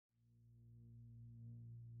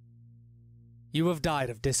You have died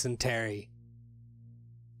of dysentery.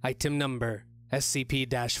 Item number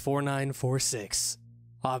SCP-4946.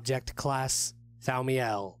 Object Class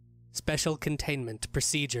Thaumiel. Special Containment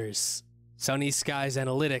Procedures. Sunny Skies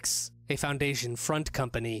Analytics, a Foundation front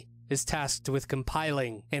company, is tasked with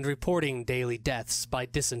compiling and reporting daily deaths by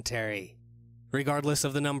dysentery. Regardless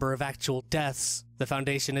of the number of actual deaths, the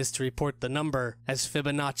Foundation is to report the number as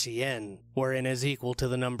Fibonacci n, where n is equal to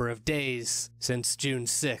the number of days since June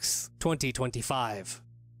 6, 2025.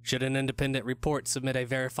 Should an independent report submit a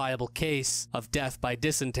verifiable case of death by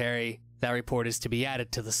dysentery, that report is to be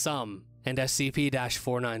added to the sum, and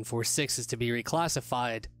SCP-4946 is to be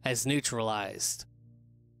reclassified as neutralized.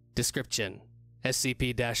 Description: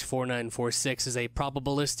 SCP-4946 is a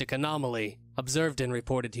probabilistic anomaly observed in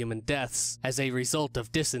reported human deaths as a result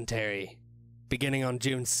of dysentery. Beginning on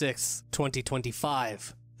June 6,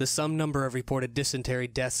 2025, the sum number of reported dysentery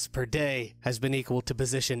deaths per day has been equal to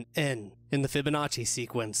position n in the Fibonacci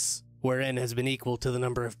sequence, where n has been equal to the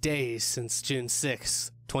number of days since June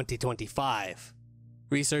 6, 2025.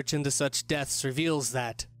 Research into such deaths reveals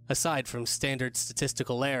that, aside from standard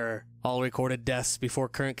statistical error, all recorded deaths before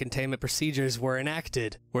current containment procedures were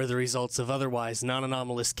enacted were the results of otherwise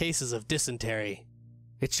non-anomalous cases of dysentery.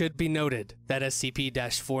 It should be noted that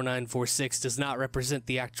SCP-4946 does not represent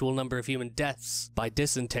the actual number of human deaths by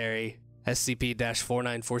dysentery.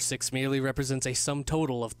 SCP-4946 merely represents a sum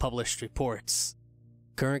total of published reports.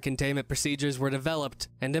 Current containment procedures were developed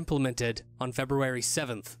and implemented on February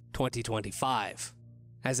 7, 2025.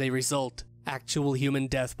 As a result, actual human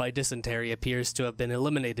death by dysentery appears to have been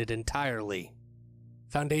eliminated entirely.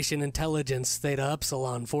 Foundation Intelligence Theta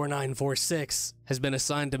Upsilon 4946 has been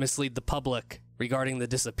assigned to mislead the public regarding the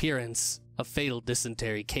disappearance of fatal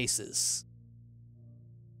dysentery cases.